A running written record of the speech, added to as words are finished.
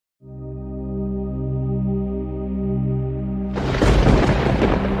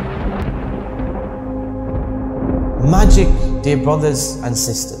Magic, dear brothers and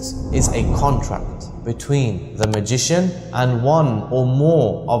sisters, is a contract between the magician and one or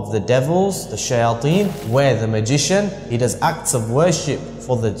more of the devils, the shayateen, where the magician, he does acts of worship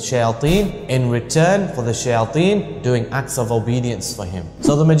for the shayateen, in return for the shayateen doing acts of obedience for him.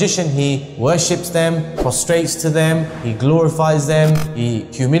 So the magician, he worships them, prostrates to them, he glorifies them, he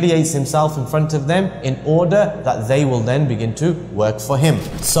humiliates himself in front of them in order that they will then begin to work for him.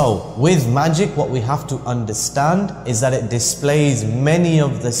 So with magic, what we have to understand is that it displays many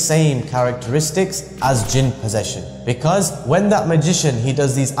of the same characteristics as jinn possession. Because when that magician, he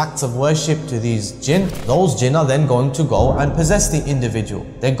does these acts of worship to these jinn, those jinn are then going to go and possess the individual.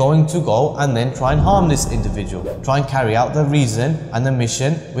 They're going to go and then try and harm this individual, try and carry out the reason and the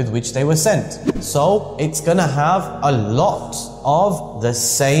mission with which they were sent. So it's gonna have a lot of the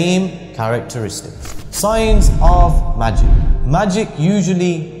same characteristics. Signs of magic. Magic,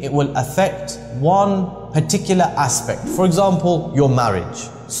 usually it will affect one particular aspect. For example, your marriage.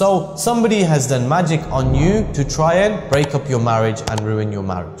 So somebody has done magic on you to try and break up your marriage and ruin your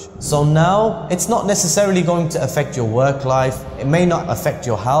marriage. So now it's not necessarily going to affect your work life. It may not affect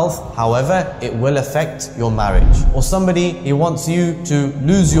your health. However, it will affect your marriage. Or somebody, he wants you to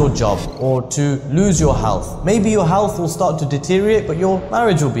lose your job or to lose your health. Maybe your health will start to deteriorate, but your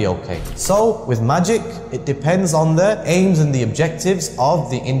marriage will be okay. So with magic, it depends on the aims and the objectives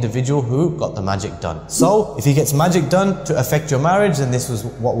of the individual who got the magic done. So if he gets magic done to affect your marriage, then this was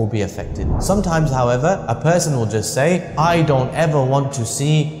what will be affected. Sometimes, however, a person will just say, I don't ever want to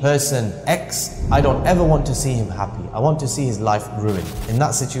see person X, I don't ever want to see him happy. I want to see his life ruined. In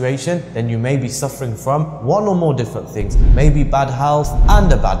that situation, then you may be suffering from one or more different things. Maybe bad health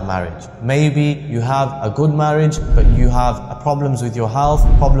and a bad marriage. Maybe you have a good marriage, but you have problems with your health,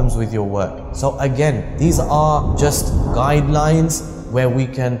 problems with your work. So again, these are just guidelines where we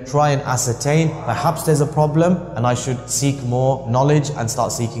can try and ascertain perhaps there's a problem and I should seek more knowledge and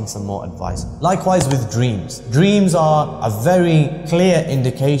start seeking some more advice. Likewise with dreams. Dreams are a very clear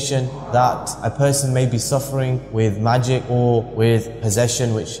indication that a person may be suffering with magic or with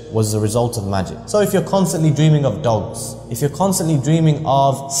possession, which was the result of magic. So if you're constantly dreaming of dogs, if you're constantly dreaming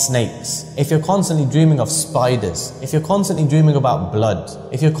of snakes, if you're constantly dreaming of spiders, if you're constantly dreaming about blood,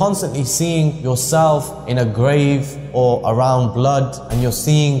 if you're constantly seeing yourself in a grave or around blood and you're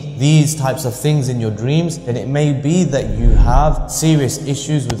seeing these types of things in your dreams, then it may be that you have serious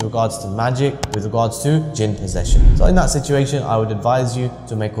issues with regards to magic, with regards to jinn possession. So in that situation, I would advise you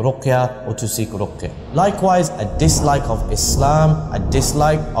to make ruqya or to seek ruqya. Likewise, a dislike of Islam, a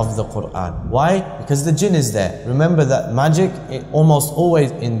dislike of the Qur'an. Why? Because the jinn is there. Remember that magic, it almost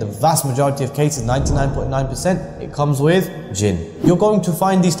always, in the vast majority of cases, 99.9%, it comes with jinn. You're going to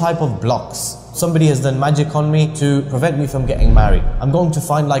find these type of blocks. Somebody has done magic on me to prevent me from getting married. I'm going to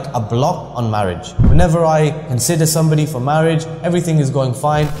find like a block on marriage. Whenever I consider somebody for marriage, everything is going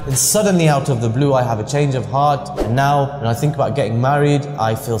fine. Then suddenly out of the blue, I have a change of heart. And now when I think about getting married,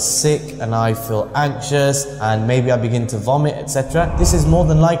 I feel sick and I feel anxious and maybe I begin to vomit, etc. This is more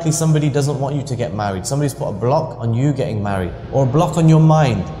than likely somebody doesn't want you to get married. Somebody's put a block on you getting married, or a block on your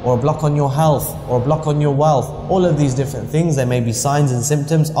mind, or a block on your health, or a block on your wealth. All of these different things, there may be signs and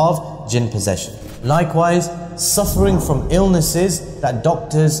symptoms of jinn possession. Likewise, suffering from illnesses that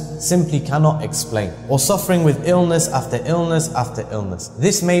doctors simply cannot explain, or suffering with illness after illness after illness.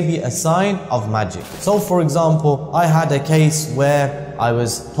 This may be a sign of magic. So for example, I had a case where I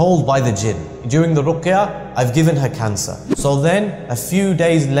was told by the jinn, during the ruqya, I've given her cancer. So then a few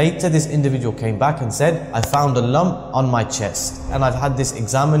days later, this individual came back and said, I found a lump on my chest and I've had this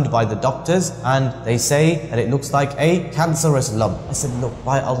examined by the doctors and they say that it looks like a cancerous lump. I said, look,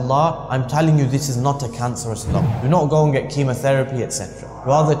 by Allah, I'm telling you this is not a cancerous lump. Do not go and get chemotherapy, etc.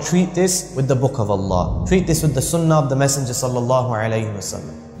 Rather treat this with the book of Allah. Treat this with the sunnah of the Messenger sallallahu alayhi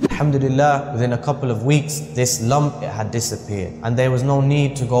wasallam. Alhamdulillah, within a couple of weeks, this lump, it had disappeared and there was no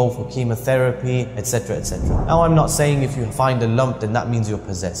need to go for chemotherapy, etc, etc. Now I'm not saying if you find a lump then that means you're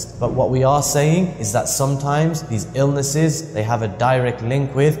possessed, but what we are saying is that sometimes these illnesses, they have a direct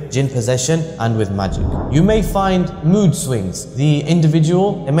link with jinn possession and with magic. You may find mood swings. The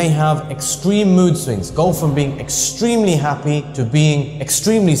individual, they may have extreme mood swings, go from being extremely happy to being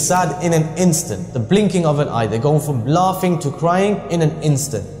extremely sad in an instant. The blinking of an eye, they go from laughing to crying in an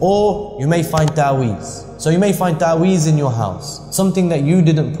instant. Or you may find ta'weez. So you may find ta'weez in your house, something that you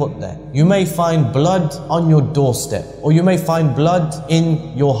didn't put there. You may find blood on your doorstep, or you may find blood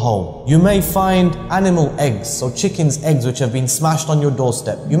in your home. You may find animal eggs, so chickens' eggs which have been smashed on your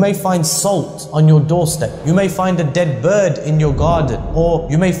doorstep. You may find salt on your doorstep. You may find a dead bird in your garden, or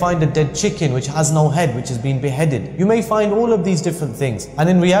you may find a dead chicken which has no head, which has been beheaded. You may find all of these different things. And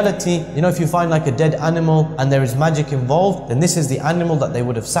in reality, you know, if you find like a dead animal and there is magic involved, then this is the animal that they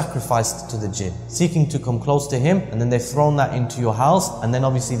would have sacrificed to the jinn, seeking to come close to him, and then they've thrown that into your house, and then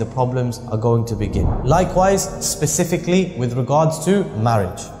obviously the problems are going to begin. Likewise, specifically with regards to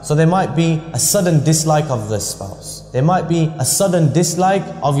marriage. So there might be a sudden dislike of the spouse. There might be a sudden dislike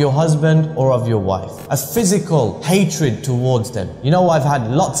of your husband or of your wife. A physical hatred towards them. You know, I've had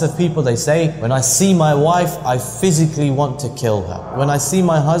lots of people, they say, when I see my wife, I physically want to kill her. When I see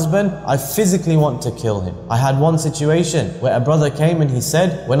my husband, I physically want to kill him. I had one situation where a brother came and he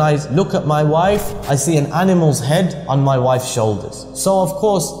said, when I look at my wife, I see an animal's head on my wife's shoulders. So of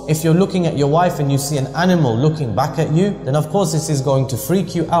course, if you're looking at your wife and you see an animal looking back at you, then of course this is going to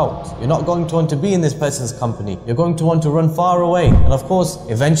freak you out. You're not going to want to be in this person's company. You're going to want to run far away. And of course,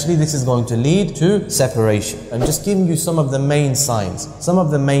 eventually this is going to lead to separation. I'm just giving you some of the main signs, some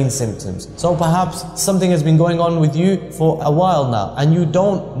of the main symptoms. So perhaps something has been going on with you for a while now and you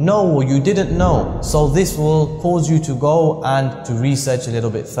don't know, or you didn't know. So this will cause you to go and to research a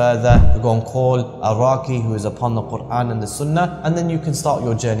little bit further, to go and call a Raqi who is upon the Qur'an and the Sunnah, and then you can start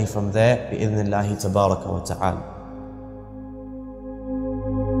your journey from there, bi-idhnillahi tabaraka wa ta'ala.